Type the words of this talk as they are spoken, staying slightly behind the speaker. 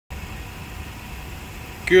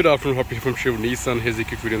Good afternoon, happy from Sherwood Nissan. Here's a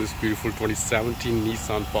quick video on this beautiful 2017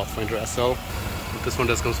 Nissan Pathfinder SL. This one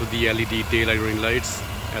does comes with the LED daylight running lights,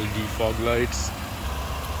 LED fog lights,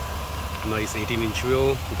 nice 18-inch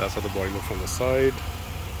wheel. That's how the body looks from the side.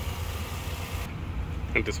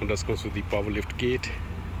 And this one does comes with the power lift gate,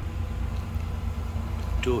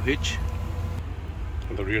 tow hitch,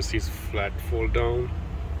 and the rear seats flat fold down.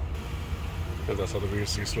 And that's how the rear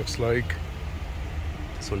seats looks like.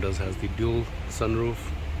 This one does has the dual sunroof,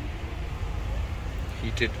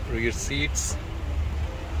 heated rear seats.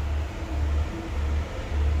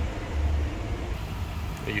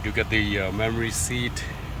 You do get the memory seat,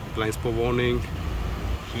 blind spot warning,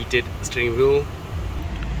 heated steering wheel.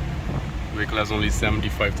 Vehicle has only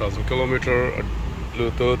 75,000 kilometers,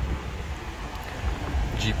 Bluetooth,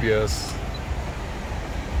 GPS,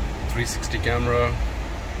 360 camera,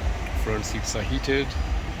 front seats are heated,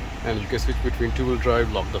 and you can switch between two-wheel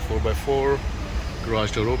drive, lock the 4x4,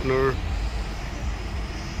 garage door opener.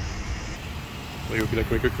 So if you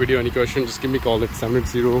like my quick video, any question, just give me a call at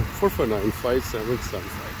 780-449-5775.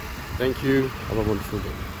 Thank you. Have a wonderful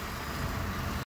day.